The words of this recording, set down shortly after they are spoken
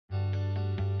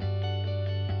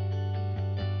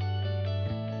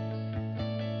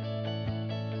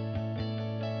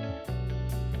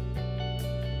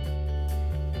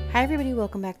Hi everybody,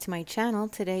 welcome back to my channel.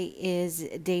 Today is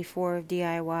day 4 of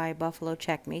DIY Buffalo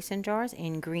Check mason jars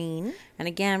in green. And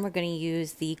again, we're going to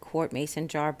use the quart mason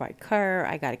jar by Kerr.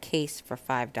 I got a case for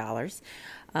 $5.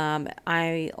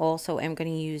 I also am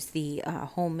going to use the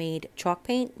homemade chalk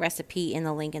paint recipe in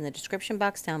the link in the description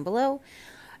box down below.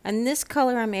 And this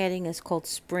color I'm adding is called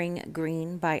Spring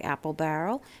Green by Apple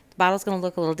Barrel. The bottle's going to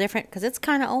look a little different because it's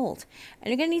kind of old.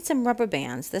 And you're going to need some rubber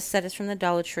bands. This set is from the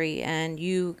Dollar Tree, and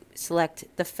you select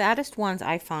the fattest ones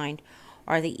I find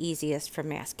are the easiest for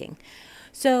masking.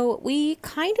 So we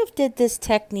kind of did this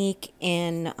technique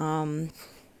in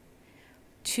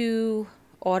 2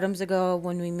 autumns ago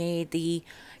when we made the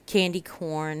candy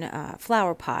corn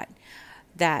flower pot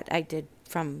that I did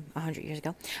from 100 years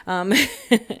ago.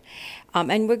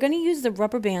 And we're going to use the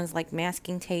rubber bands like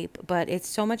masking tape, but it's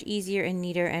so much easier and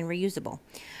neater and reusable.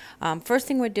 First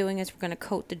thing we're doing is we're going to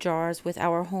coat the jars with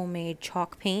our homemade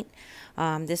chalk paint.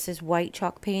 This is white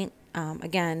chalk paint.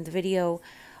 Again, the video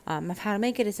of how to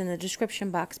make it is in the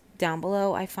description box down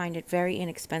below. I find it very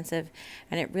inexpensive,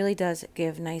 and it really does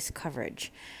give nice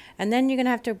coverage. And then you're going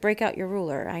to have to break out your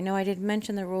ruler. I know I didn't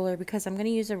mention the ruler because I'm going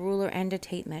to use a ruler and a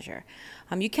tape measure.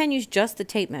 You can use just the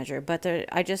tape measure, but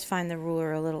I just find the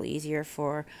ruler a little easier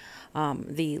for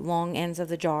the long ends of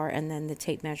the jar, and then the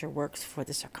tape measure works for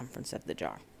the circumference of the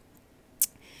jar.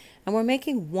 And we're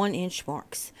making 1-inch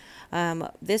marks.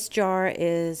 This jar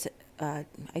is I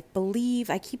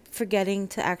believe, I keep forgetting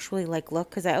to actually look,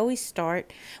 because I always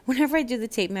start, whenever I do the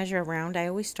tape measure around, I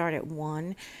always start at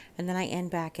 1 and then I end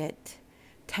back at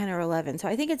 10 or 11. So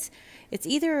I think it's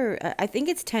either, I think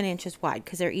it's 10 inches wide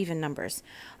because they're even numbers,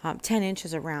 10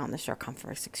 inches around the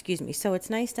circumference, excuse me. So it's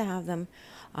nice to have them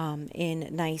in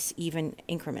nice even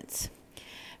increments.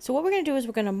 So what we're going to do is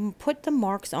we're going to put the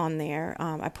marks on there.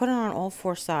 I put it on all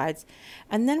 4 sides,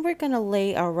 and then we're going to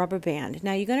lay our rubber band.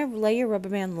 Now you're going to lay your rubber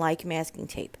band like masking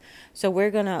tape. So we're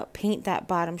going to paint that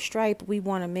bottom stripe. We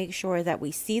want to make sure that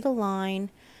we see the line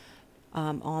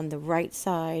on the right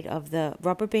side of the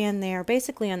rubber band there.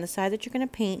 Basically on the side that you're going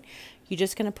to paint, you're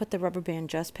just going to put the rubber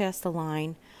band just past the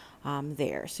line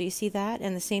there. So you see that,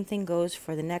 and the same thing goes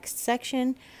for the next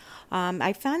section.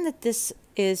 I found that this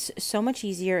is so much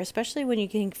easier, especially when you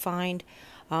can find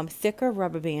thicker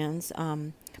rubber bands,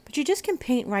 but you just can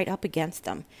paint right up against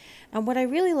them. And what I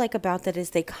really like about that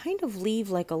is they kind of leave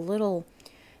like a little,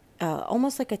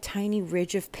 almost like a tiny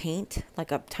ridge of paint,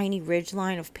 like a tiny ridge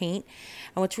line of paint.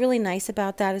 And what's really nice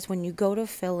about that is when you go to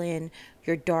fill in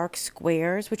your dark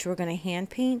squares, which we're going to hand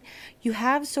paint, you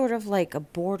have sort of like a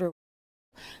border,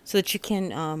 so that you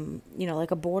can, you know,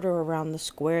 like a border around the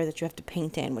square that you have to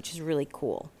paint in, which is really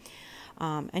cool.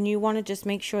 And you want to just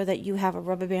make sure that you have a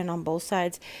rubber band on both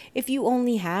sides. If you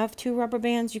only have 2 rubber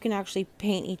bands, you can actually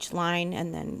paint each line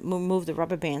and then move the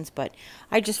rubber bands. But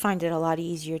I just find it a lot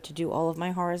easier to do all of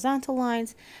my horizontal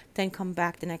lines, then come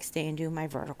back the next day and do my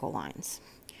vertical lines.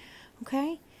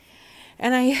 Okay?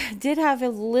 And I did have a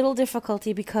little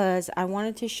difficulty because I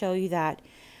wanted to show you that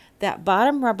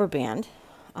bottom rubber band,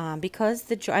 because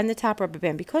the jar and the top rubber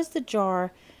band, because the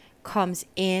jar comes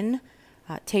in,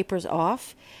 tapers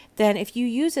off, then if you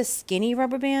use a skinny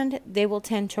rubber band, they will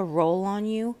tend to roll on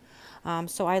you.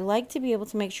 So I like to be able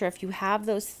to make sure if you have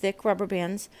those thick rubber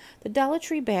bands, the Dollar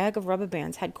Tree bag of rubber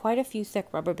bands had quite a few thick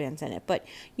rubber bands in it, but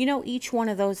you know, each one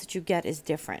of those that you get is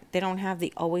different. They don't have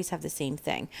always have the same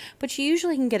thing, but you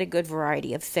usually can get a good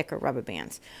variety of thicker rubber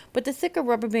bands. But the thicker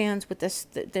rubber bands with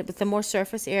the more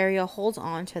surface area holds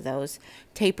on to those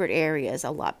tapered areas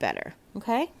a lot better.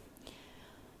 Okay,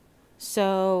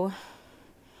 so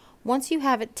once you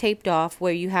have it taped off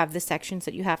where you have the sections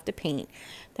that you have to paint,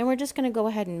 then we're just going to go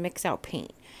ahead and mix out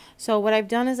paint. So what I've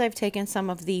done is I've taken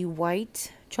some of the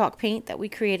white chalk paint that we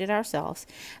created ourselves,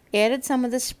 added some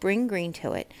of the spring green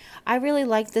to it. I really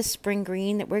like this spring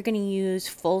green that we're going to use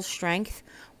full strength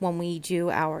when we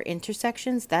do our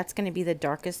intersections. That's going to be the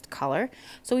darkest color.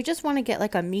 So we just want to get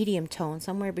like a medium tone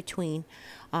somewhere between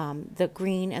the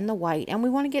green and the white, and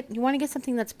you want to get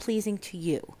something that's pleasing to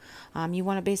you. You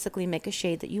want to basically make a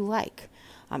shade that you like.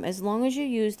 As long as you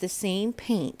use the same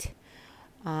paint,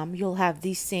 you'll have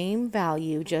the same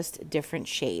value, just different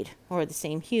shade, or the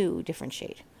same hue, different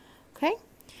shade. Okay,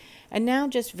 and now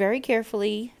just very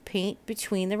carefully paint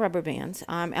between the rubber bands.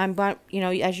 You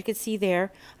know, as you can see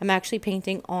there, I'm actually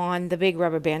painting on the big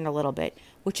rubber band a little bit,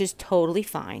 which is totally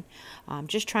fine.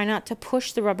 Just try not to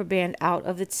push the rubber band out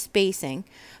of its spacing,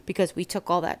 because we took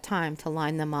all that time to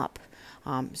line them up.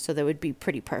 So they would be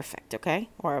pretty perfect, okay?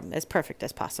 Or as perfect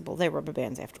as possible. They're rubber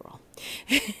bands after all.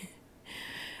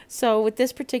 So with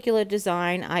this particular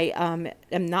design, I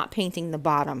am not painting the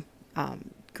bottom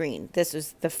green. This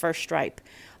is the first stripe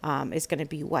is going to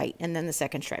be white, and then the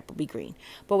second stripe will be green.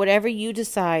 But whatever you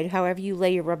decide, however you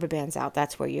lay your rubber bands out,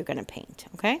 that's where you're going to paint,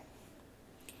 okay?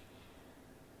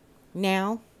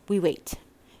 Now we wait.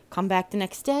 Come back the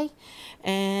next day,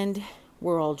 and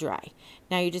we're all dry.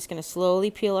 Now you're just going to slowly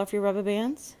peel off your rubber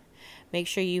bands. Make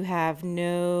sure you have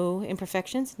no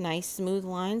imperfections, nice smooth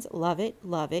lines. Love it,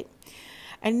 love it.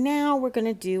 And now we're going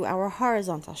to do our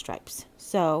horizontal stripes.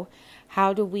 So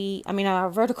how do we, our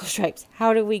vertical stripes,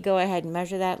 how do we go ahead and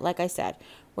measure that? Like I said,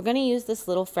 we're going to use this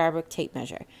little fabric tape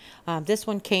measure. This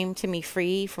one came to me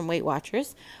free from Weight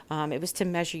Watchers. It was to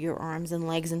measure your arms and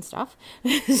legs and stuff.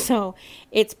 So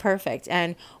it's perfect.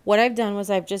 And what I've done was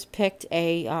I've just picked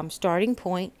a starting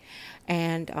point,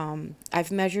 and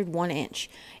I've measured 1 inch.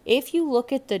 If you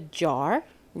look at the jar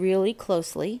really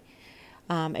closely,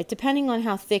 depending on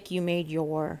how thick you made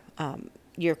your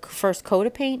first coat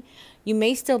of paint, you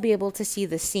may still be able to see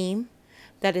the seam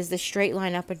that is the straight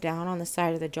line up and down on the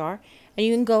side of the jar. And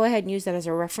you can go ahead and use that as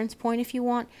a reference point if you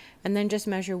want, and then just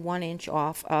measure 1 inch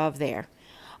off of there.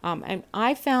 And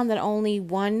I found that only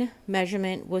one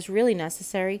measurement was really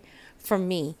necessary for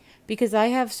me, because I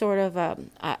have sort of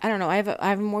I don't know, I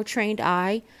have a more trained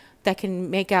eye that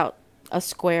can make out a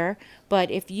square.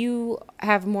 But if you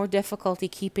have more difficulty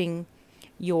keeping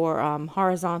your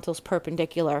horizontals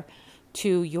perpendicular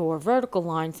to your vertical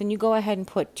lines, then you go ahead and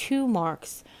put 2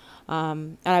 marks.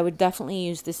 And I would definitely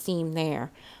use the seam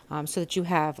there, so that you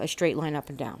have a straight line up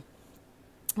and down.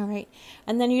 All right,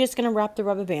 and then you're just going to wrap the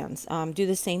rubber bands. Do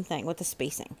the same thing with the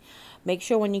spacing. Make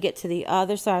sure when you get to the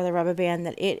other side of the rubber band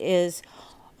that it is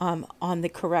on the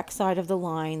correct side of the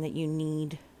line that you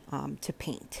need to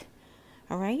paint.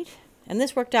 All right, and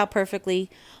this worked out perfectly.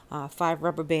 5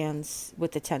 rubber bands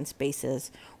with the 10 spaces.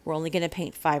 We're only going to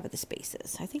paint 5 of the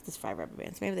spaces. I think there's 5 rubber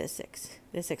bands. Maybe there's 6.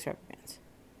 There's 6 rubber bands.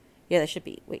 Yeah, there should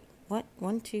be. Wait, what?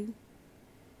 1, 2,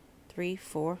 3,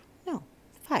 4. No,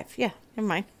 5. Yeah, never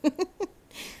mind.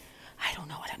 I don't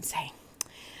know what I'm saying.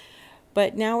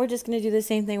 But now we're just going to do the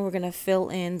same thing. We're going to fill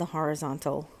in the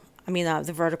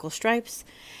the vertical stripes.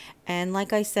 And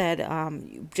like I said,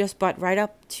 you just butt right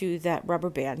up to that rubber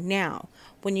band. Now,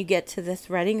 when you get to the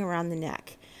threading around the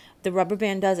neck, the rubber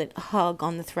band doesn't hug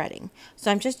on the threading. So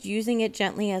I'm just using it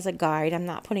gently as a guide. I'm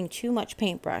not putting too much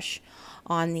paintbrush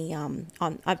on the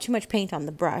too much paint on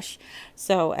the brush,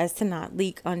 so as to not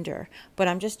leak under. But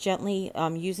I'm just gently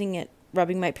using it,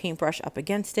 rubbing my paintbrush up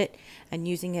against it and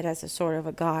using it as a sort of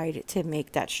a guide to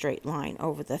make that straight line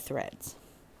over the threads.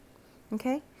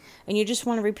 Okay, and you just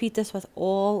want to repeat this with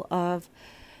all of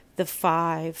the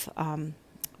 5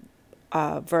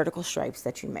 vertical stripes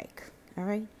that you make. All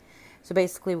right, so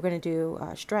basically we're going to do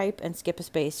stripe and skip a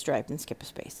space, stripe and skip a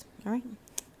space. All right,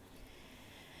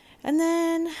 and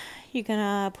then you're going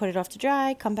to put it off to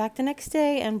dry, come back the next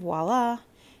day, and voila,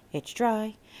 it's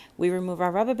dry. We remove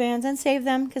our rubber bands and save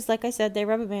them, because like I said, they're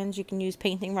rubber bands. You can use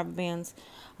painting rubber bands.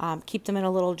 Keep them in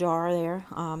a little jar there,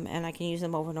 and I can use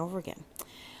them over and over again.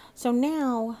 So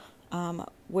now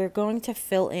we're going to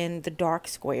fill in the dark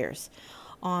squares.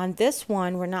 On this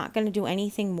one, we're not going to do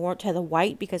anything more to the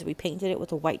white because we painted it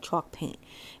with a white chalk paint.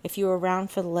 If you were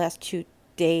around for the last 2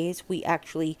 days, we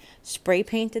actually spray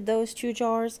painted those 2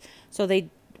 jars. So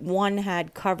one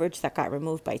had coverage that got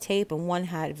removed by tape, and one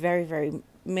had very, very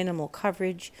minimal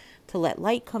coverage to let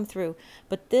light come through.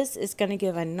 But this is going to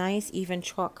give a nice even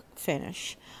chalk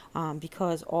finish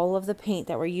because all of the paint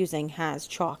that we're using has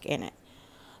chalk in it.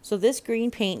 So this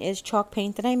green paint is chalk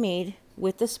paint that I made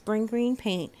with the spring green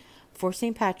paint for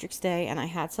St. Patrick's Day, and I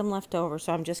had some left over,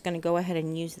 so I'm just going to go ahead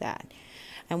and use that.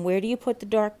 And where do you put the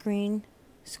dark green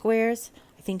squares?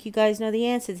 I think you guys know the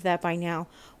answer to that by now.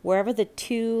 Wherever the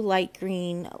 2 light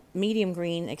green, medium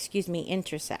green,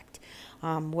 intersect.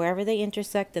 Wherever they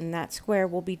intersect, then that square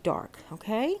will be dark,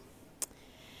 okay?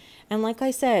 And like I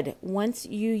said, once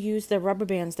you use the rubber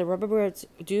bands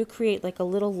do create like a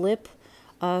little lip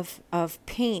of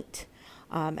paint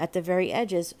at the very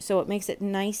edges, so it makes it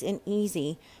nice and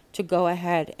easy to go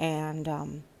ahead and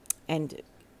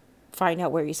find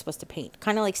out where you're supposed to paint.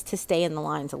 Kind of likes to stay in the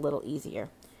lines a little easier.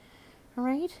 All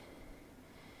right.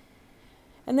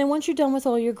 And then once you're done with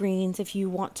all your greens, if you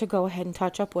want to go ahead and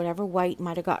touch up whatever white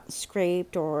might have gotten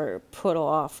scraped or put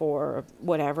off or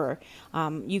whatever,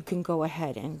 you can go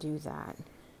ahead and do that.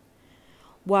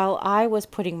 While I was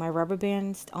putting my rubber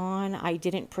bands on, I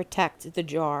didn't protect the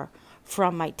jar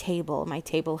from my table. My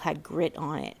table had grit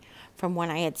on it from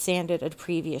when I had sanded a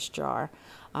previous jar.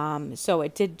 So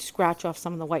it did scratch off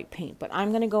some of the white paint, but I'm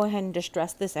going to go ahead and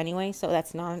distress this anyway, so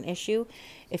that's not an issue.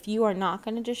 If you are not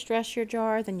going to distress your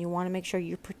jar, then you want to make sure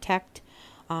you protect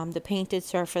the painted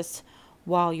surface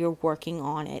while you're working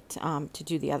on it to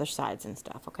do the other sides and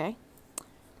stuff, okay?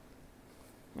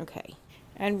 Okay.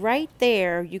 And right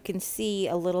there, you can see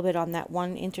a little bit on that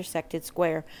one intersected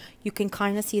square. You can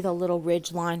kind of see the little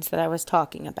ridge lines that I was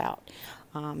talking about.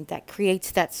 That creates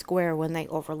that square when they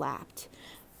overlapped,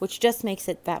 which just makes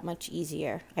it that much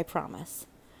easier, I promise.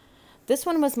 This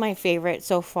one was my favorite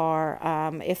so far.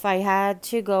 If I had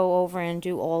to go over and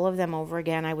do all of them over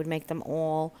again, I would make them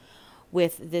all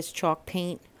with this chalk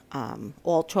paint,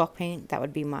 all chalk paint. That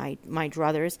would be my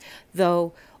druthers.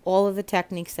 Though all of the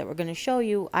techniques that we're going to show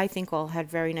you, I think all had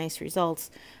very nice results.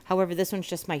 However, this one's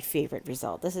just my favorite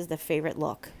result. This is the favorite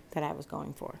look that I was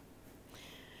going for.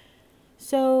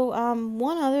 So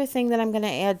one other thing that I'm going to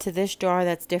add to this jar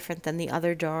that's different than the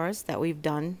other jars that we've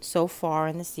done so far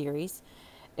in the series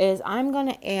is I'm going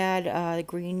to add the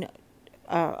green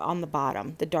on the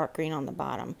bottom, the dark green on the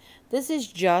bottom. This is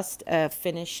just a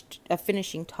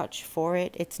finishing touch for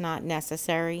it. It's not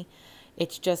necessary.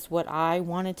 It's just what I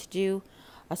wanted to do,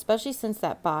 especially since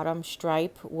that bottom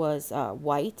stripe was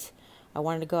white. I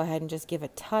wanted to go ahead and just give a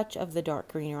touch of the dark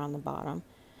green on the bottom.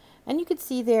 And you could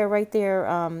see there, right there,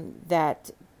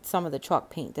 that some of the chalk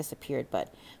paint disappeared.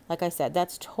 But like I said,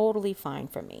 that's totally fine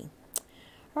for me.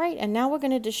 All right, and now we're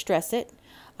going to distress it.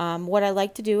 What I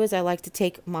like to do is I like to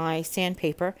take my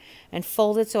sandpaper and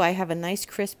fold it so I have a nice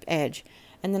crisp edge.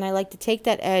 And then I like to take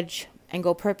that edge and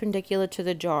go perpendicular to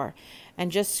the jar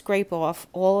and just scrape off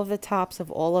all of the tops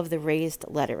of all of the raised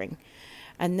lettering.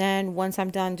 And then once I'm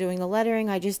done doing the lettering,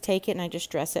 I just take it and I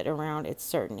distress it around its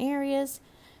certain areas.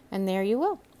 And there you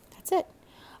go. That's it.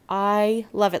 I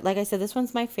love it. Like I said, this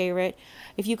one's my favorite.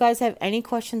 If you guys have any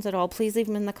questions at all, please leave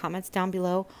them in the comments down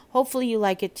below. Hopefully you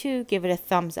like it too. Give it a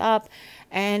thumbs up.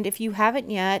 And if you haven't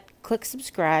yet, click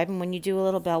subscribe. And when you do, a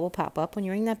little bell will pop up. When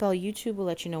you ring that bell, YouTube will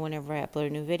let you know whenever I upload a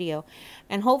new video.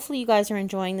 And hopefully you guys are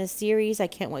enjoying this series. I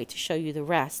can't wait to show you the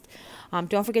rest.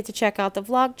 Don't forget to check out the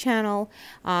vlog channel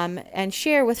and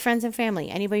share with friends and family.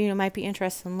 Anybody who might be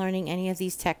interested in learning any of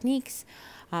these techniques.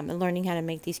 And learning how to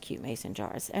make these cute mason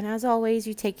jars. And as always,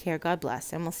 you take care, God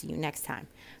bless, and we'll see you next time.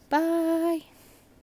 Bye!